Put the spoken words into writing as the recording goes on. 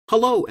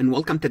Hello and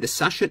welcome to this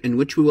session in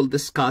which we will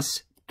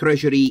discuss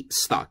Treasury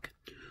Stock.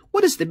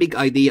 What is the big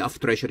idea of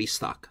Treasury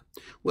Stock?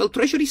 Well,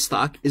 Treasury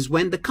Stock is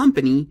when the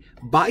company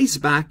buys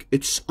back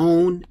its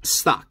own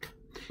stock.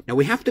 Now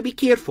we have to be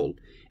careful.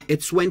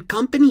 It's when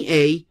Company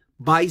A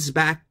buys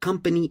back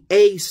Company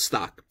A's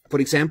stock. For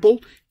example,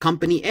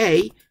 Company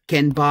A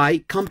can buy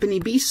Company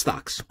B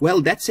stocks.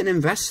 Well, that's an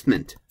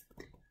investment.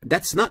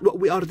 That's not what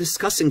we are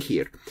discussing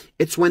here.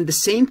 It's when the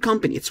same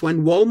company, it's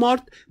when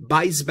Walmart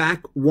buys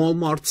back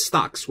Walmart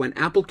stocks, when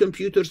Apple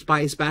Computers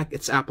buys back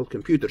its Apple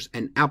Computers,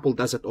 and Apple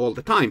does it all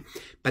the time.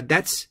 But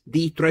that's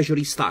the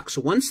Treasury Stock.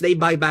 So once they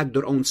buy back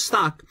their own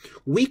stock,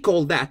 we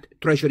call that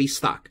Treasury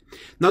Stock.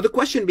 Now the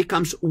question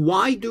becomes,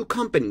 why do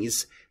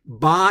companies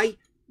buy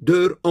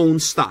their own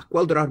stock?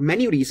 Well, there are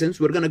many reasons.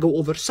 We're going to go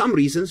over some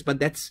reasons, but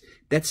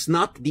that's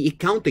not the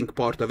accounting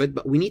part of it,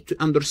 but we need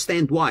to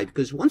understand why,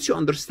 because once you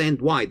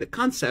understand why, the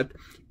concept,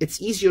 it's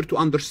easier to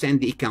understand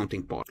the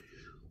accounting part.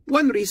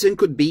 One reason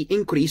could be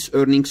increased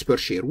earnings per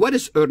share. What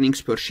is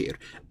earnings per share?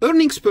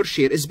 Earnings per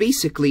share is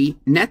basically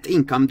net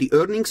income, the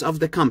earnings of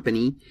the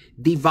company,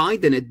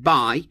 dividing it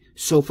by,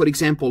 so for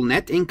example,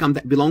 net income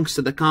that belongs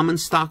to the common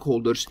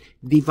stockholders,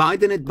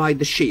 dividing it by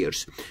the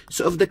shares.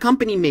 So if the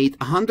company made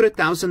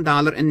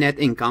 $100,000 in net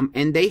income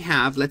and they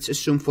have, let's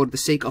assume for the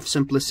sake of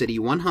simplicity,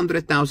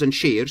 100,000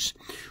 shares,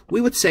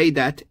 we would say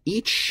that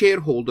each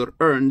shareholder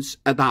earns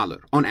 $1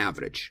 on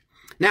average.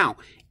 Now,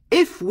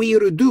 if we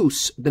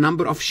reduce the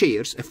number of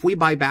shares, if we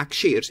buy back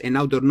shares and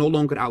now they're no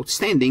longer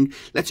outstanding,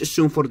 let's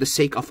assume for the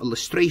sake of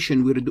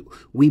illustration,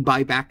 we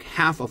buy back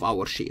half of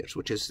our shares,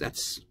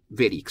 that's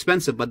very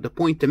expensive. But the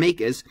point to make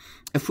is,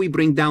 if we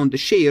bring down the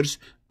shares,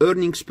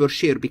 earnings per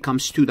share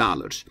becomes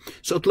 $2.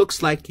 So it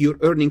looks like your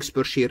earnings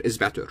per share is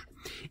better.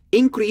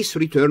 Increase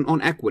return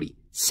on equity,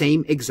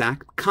 same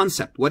exact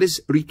concept. What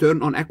is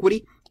return on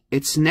equity?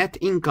 It's net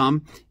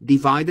income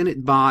dividing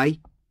it by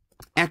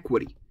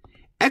equity.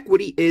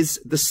 Equity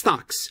is the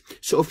stocks.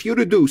 So if you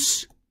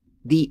reduce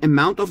the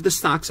amount of the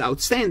stocks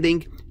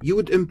outstanding, you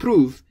would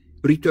improve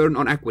return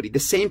on equity. The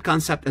same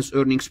concept as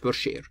earnings per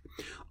share.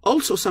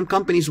 Also, some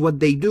companies, what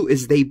they do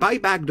is they buy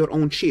back their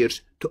own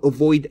shares to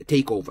avoid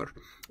takeover.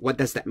 What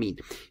does that mean?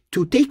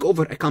 To take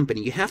over a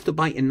company, you have to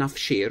buy enough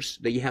shares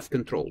that you have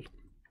control.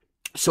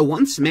 So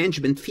once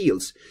management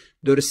feels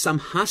there is some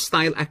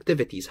hostile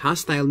activities,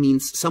 hostile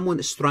means someone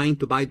is trying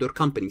to buy their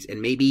companies,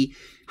 and maybe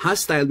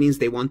hostile means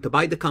they want to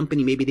buy the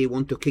company, maybe they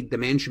want to kick the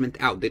management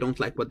out. They don't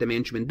like what the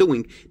management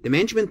doing. The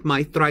management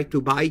might try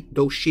to buy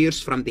those shares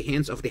from the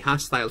hands of the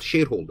hostile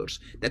shareholders.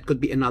 That could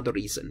be another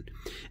reason.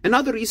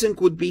 Another reason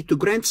could be to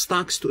grant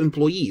stocks to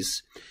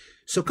employees.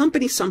 So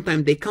companies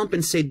sometimes they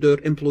compensate their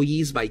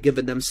employees by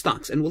giving them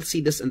stocks, and we'll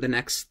see this in the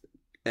next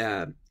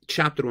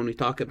chapter when we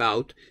talk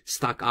about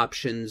stock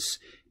options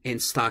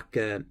and stock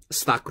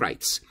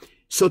rights.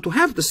 So to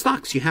have the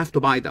stocks, you have to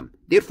buy them.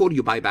 Therefore,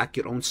 you buy back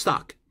your own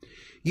stock.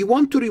 You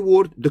want to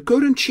reward the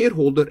current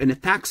shareholder in a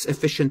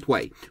tax-efficient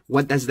way.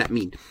 What does that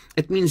mean?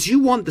 It means you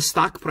want the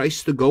stock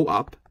price to go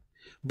up,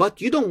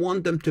 but you don't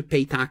want them to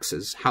pay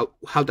taxes.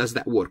 How does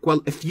that work?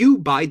 Well, if you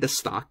buy the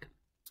stock,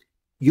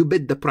 you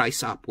bid the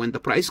price up. When the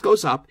price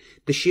goes up,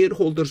 the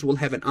shareholders will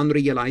have an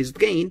unrealized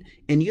gain,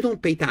 and you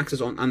don't pay taxes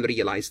on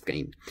unrealized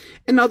gain.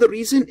 Another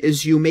reason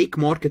is you make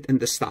market in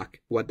the stock.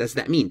 What does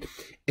that mean?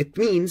 It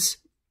means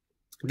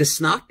the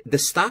stock,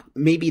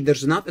 maybe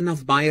there's not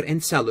enough buyer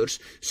and sellers,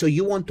 so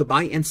you want to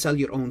buy and sell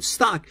your own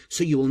stock,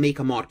 so you will make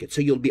a market. So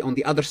you'll be on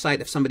the other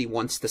side. If somebody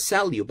wants to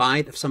sell, you buy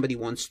it. If somebody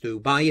wants to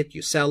buy it,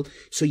 you sell,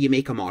 so you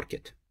make a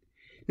market.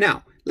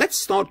 Now,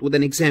 let's start with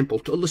an example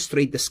to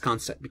illustrate this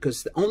concept,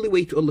 because the only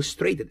way to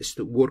illustrate it is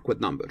to work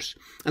with numbers.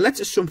 And let's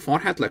assume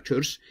Farhat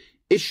Lectures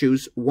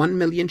issues 1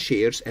 million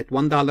shares at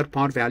 $1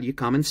 par value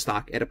common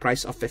stock at a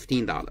price of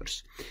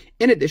 $15.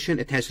 In addition,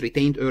 it has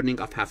retained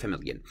earning of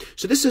 $500,000.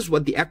 So this is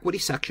what the equity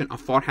section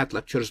of Farhat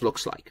Lectures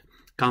looks like.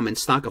 Common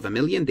stock of $1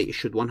 million. They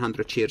issued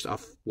 100 shares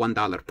of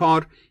 $1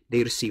 par.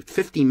 They received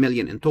 $15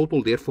 million in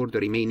total. Therefore, the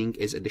remaining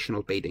is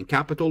additional paid in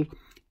capital,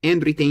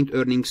 and retained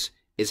earnings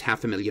is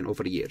 $500,000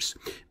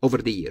 over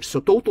the years. So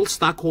total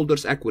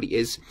stockholders' equity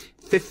is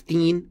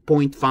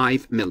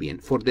 $15.5 million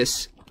for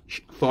this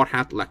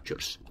Farhat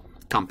Lectures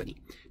company.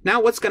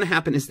 Now what's going to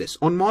happen is this.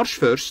 On March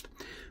 1st,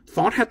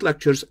 Farhat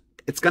Lectures,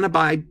 it's going to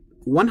buy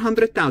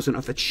 100,000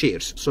 of its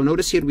shares. So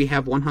notice here we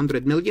have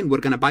 100 million. We're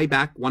going to buy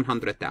back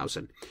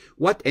 100,000.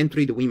 What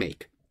entry do we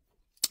make?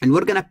 And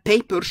we're going to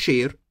pay per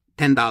share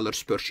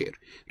 $10 per share.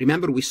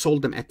 Remember, we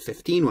sold them at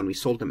 15 when we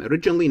sold them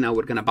originally. Now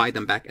we're going to buy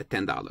them back at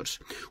 $10.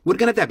 We're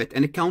going to debit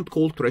an account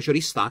called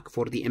Treasury Stock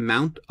for the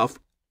amount of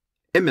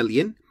 $1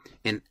 million,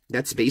 and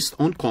that's based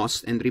on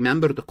cost. And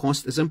remember, the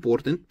cost is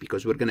important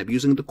because we're going to be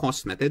using the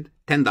cost method,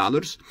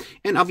 $10.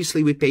 And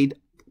obviously, we paid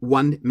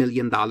 $1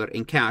 million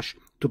in cash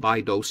to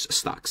buy those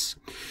stocks.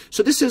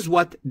 So this is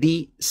what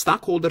the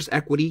stockholders'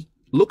 equity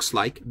looks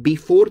like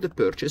before the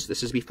purchase.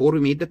 This is before we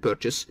made the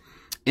purchase,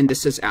 and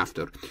this is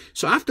after.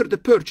 So after the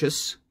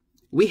purchase,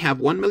 we have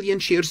 1 million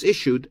shares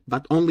issued,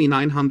 but only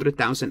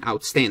 900,000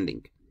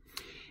 outstanding.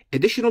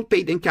 Additional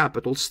paid-in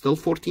capital, still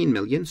 14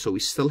 million, so we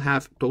still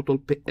have total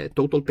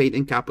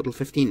paid-in capital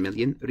 15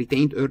 million.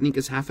 Retained earning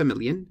is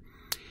 $500,000.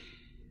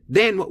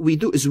 Then what we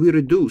do is we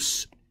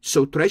reduce.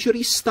 So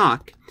treasury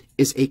stock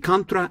is a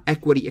contra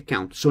equity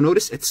account. So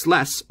notice it's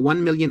less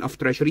 1 million of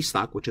treasury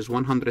stock, which is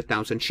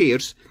 100,000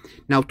 shares.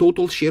 Now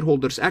total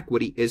shareholders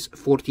equity is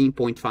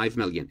 14.5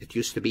 million. It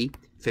used to be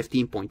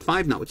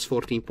 15.5, now it's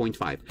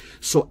 14.5.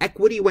 So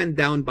equity went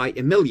down by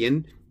 $1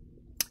 million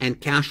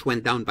and cash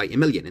went down by $1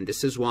 million. And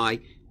this is why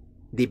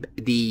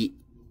the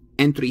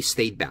entry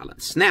stayed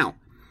balanced. Now,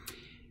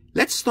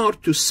 let's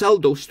start to sell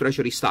those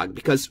treasury stock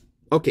because,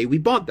 okay, we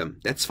bought them.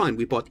 That's fine.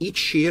 We bought each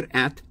share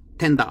at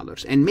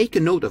 $10. And make a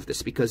note of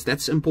this because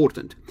that's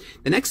important.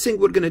 The next thing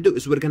we're going to do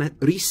is we're going to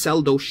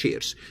resell those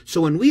shares.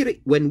 So when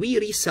we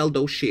resell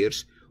those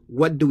shares,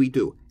 what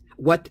do?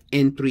 What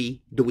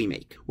entry do we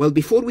make? Well,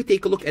 before we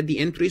take a look at the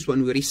entries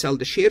when we resell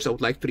the shares, I would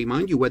like to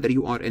remind you, whether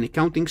you are an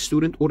accounting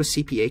student or a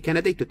CPA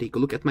candidate, to take a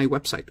look at my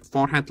website,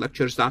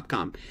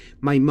 farhatlectures.com.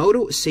 My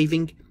motto is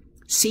saving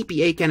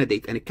CPA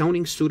candidate and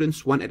accounting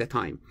students one at a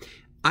time.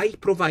 I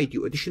provide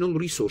you additional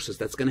resources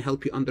that's going to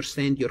help you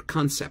understand your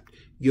concept,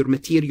 your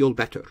material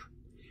better.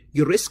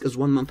 Your risk is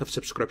 1 month of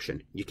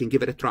subscription. You can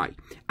give it a try.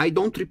 I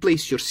don't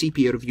replace your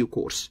CPA review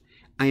course.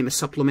 I am a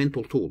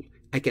supplemental tool.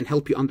 I can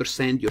help you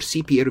understand your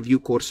CPA review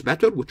course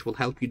better, which will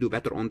help you do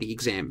better on the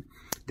exam.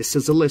 This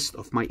is a list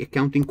of my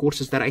accounting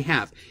courses that I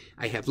have.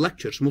 I have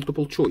lectures,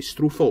 multiple choice,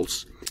 true,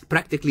 false,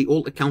 practically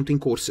all accounting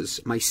courses.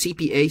 My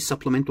CPA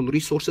supplemental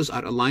resources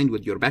are aligned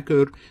with your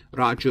Becker,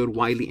 Roger,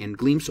 Wiley, and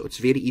Gleam, so it's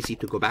very easy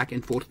to go back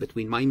and forth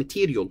between my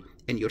material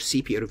and your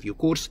CPA review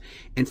course.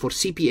 And for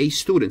CPA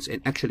students,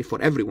 and actually for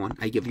everyone,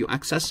 I give you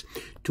access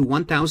to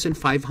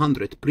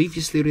 1,500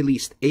 previously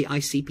released AI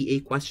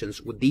CPA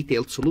questions with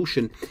detailed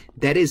solution.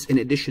 That is in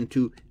addition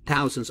to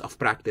thousands of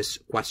practice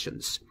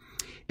questions.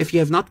 If you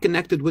have not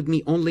connected with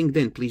me on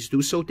LinkedIn, please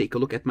do so. Take a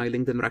look at my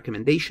LinkedIn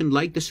recommendation,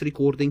 like this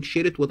recording,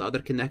 share it with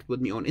others, connect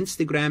with me on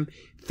Instagram,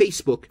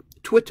 Facebook,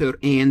 Twitter,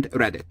 and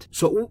Reddit.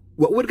 So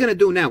what we're going to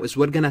do now is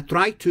we're going to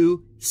try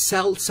to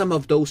sell some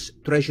of those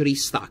treasury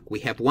stock. We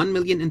have 1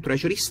 million in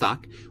treasury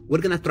stock.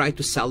 We're going to try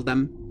to sell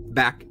them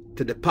back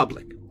to the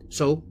public.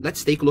 So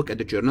let's take a look at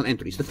the journal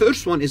entries. The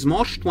first one is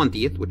March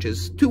 20th, which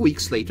is 2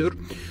 weeks later.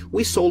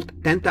 We sold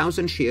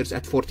 10,000 shares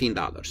at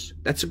 $14.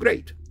 That's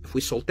great. If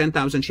we sold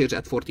 10,000 shares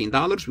at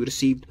 $14, we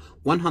received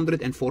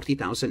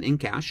 $140,000 in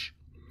cash.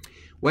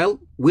 Well,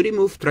 we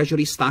removed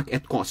treasury stock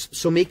at cost.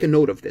 So make a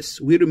note of this.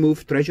 We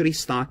removed treasury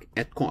stock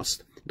at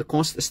cost. The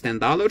cost is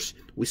 $10.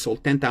 We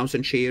sold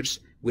 10,000 shares.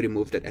 We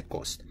removed it at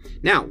cost.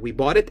 Now, we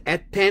bought it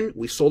at 10.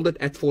 We sold it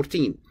at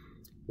 14.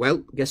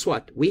 Well, guess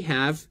what? We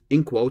have,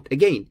 in quote, a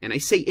gain. And I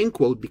say in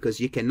quote because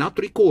you cannot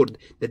record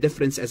the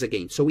difference as a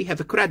gain. So we have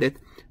a credit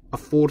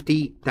of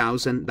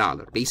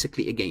 $40,000,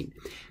 basically a gain.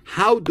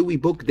 How do we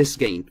book this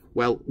gain?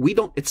 Well,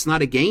 it's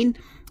not a gain.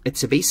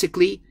 It's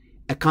basically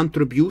a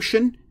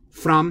contribution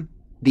from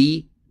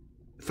the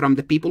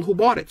people who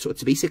bought it. So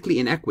it's basically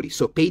an equity.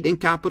 So paid in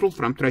capital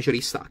from treasury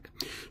stock.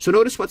 So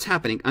notice what's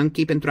happening. I'm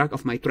keeping track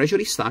of my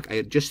treasury stock.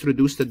 I just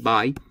reduced it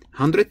by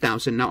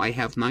 100,000. Now I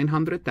have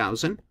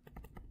 900,000.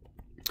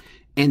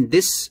 And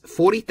this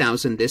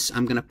 40,000,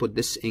 I'm going to put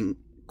this in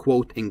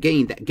quote in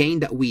gain. That gain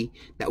that we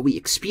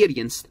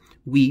experienced,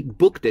 we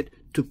booked it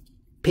to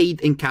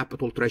paid in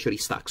capital treasury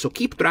stock. So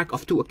keep track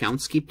of two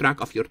accounts. Keep track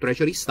of your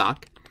treasury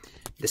stock,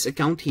 this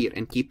account here,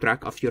 and keep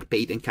track of your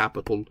paid in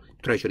capital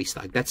treasury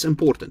stock. That's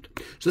important.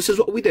 So this is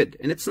what we did,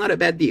 and it's not a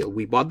bad deal.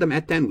 We bought them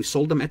at 10. We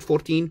sold them at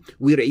 14.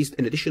 We raised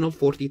an additional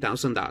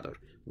 $40,000.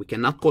 We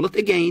cannot call it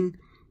a gain.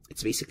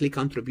 It's basically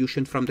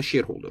contribution from the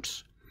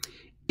shareholders.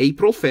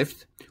 April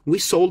 5th, we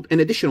sold an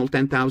additional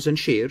 10,000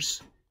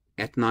 shares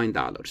at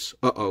 $9.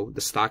 Uh-oh,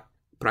 the stock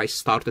price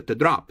started to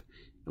drop.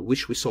 I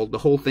wish we sold the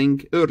whole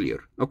thing earlier.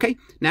 Okay,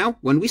 now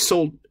when we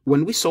sold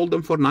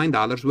them for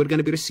 $9, we're going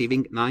to be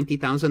receiving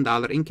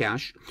 $90,000 in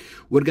cash.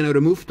 We're going to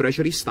remove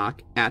treasury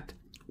stock at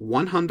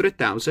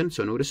 100,000.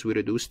 So notice we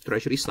reduced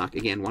treasury stock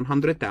again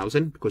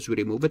 100,000 because we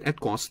remove it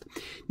at cost.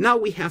 Now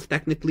we have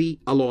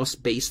technically a loss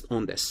based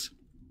on this.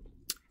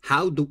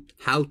 How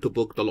to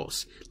book the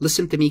loss?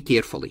 Listen to me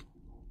carefully.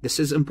 This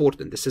is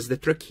important. This is the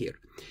trick here.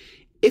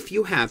 If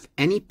you have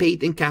any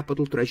paid in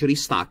capital treasury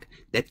stock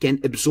that can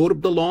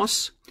absorb the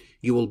loss,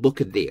 you will book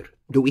it there.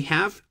 Do we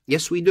have?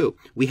 Yes, we do.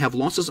 We have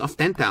losses of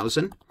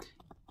 10,000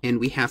 and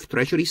we have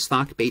treasury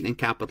stock paid in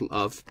capital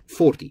of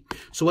 40.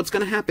 So what's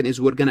going to happen is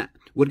we're going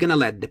to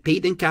let the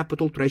paid in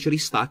capital treasury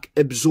stock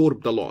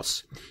absorb the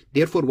loss.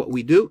 Therefore, what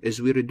we do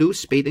is we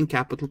reduce paid in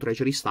capital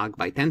treasury stock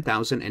by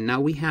 10,000 and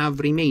now we have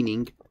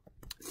remaining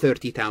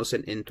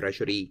 30,000 in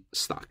treasury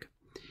stock.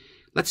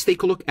 Let's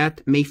take a look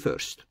at May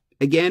 1st.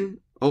 Again,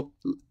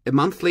 a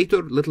month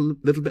later, little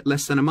bit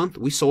less than a month,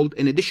 we sold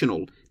an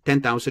additional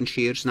 10,000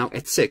 shares, now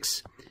at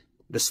 6.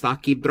 The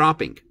stock keep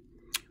dropping.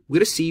 We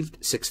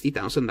received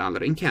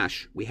 $60,000 in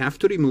cash. We have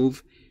to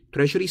remove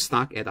treasury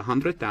stock at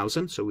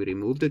 100,000, so we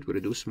removed it. We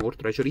reduced more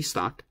treasury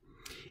stock.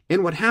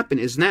 And what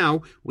happened is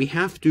now we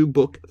have to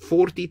book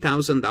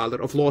 $40,000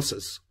 of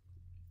losses.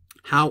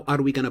 How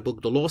are we going to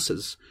book the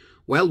losses?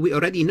 Well, we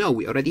already know.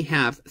 We already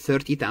have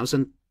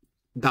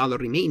 $30,000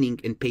 remaining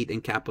in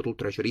paid-in capital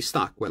treasury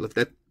stock. Well,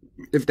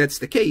 if that's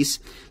the case,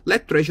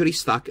 let treasury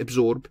stock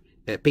absorb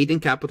paid-in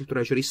capital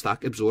treasury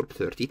stock absorb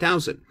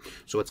 $30,000.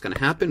 So what's going to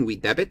happen? We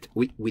debit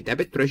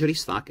treasury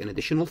stock an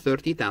additional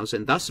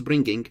 $30,000, thus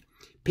bringing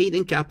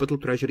paid-in capital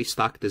treasury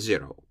stock to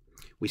zero.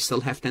 We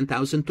still have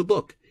 $10,000 to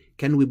book.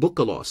 Can we book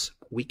a loss?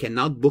 We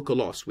cannot book a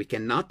loss. We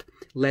cannot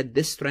let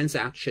this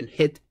transaction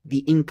hit the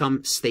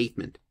income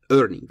statement,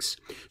 earnings.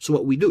 So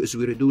what we do is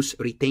we reduce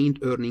retained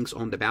earnings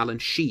on the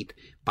balance sheet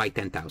by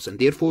 $10,000.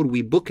 Therefore,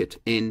 we book it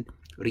in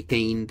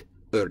retained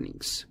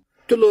earnings.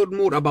 To learn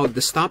more about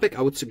this topic,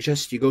 I would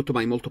suggest you go to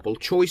my multiple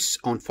choice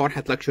on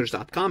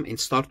farhatlectures.com and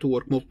start to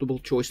work multiple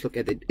choice. Look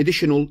at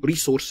additional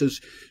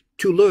resources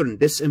to learn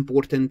this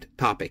important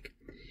topic.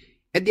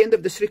 At the end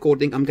of this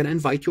recording, I'm going to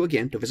invite you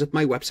again to visit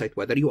my website,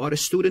 whether you are a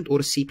student or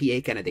a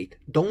CPA candidate.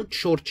 Don't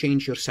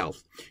shortchange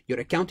yourself. Your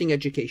accounting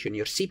education,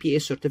 your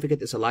CPA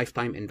certificate is a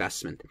lifetime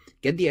investment.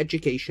 Get the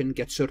education,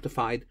 get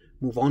certified,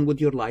 move on with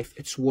your life.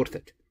 It's worth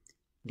it.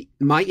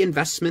 My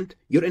investment,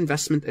 your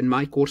investment in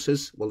my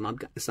courses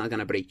it's not going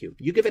to break you.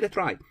 You give it a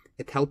try.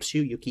 It helps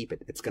you, you keep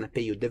it. It's going to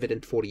pay you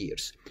dividend for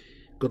years.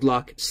 Good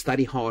luck,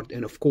 study hard,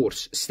 and of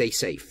course, stay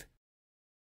safe.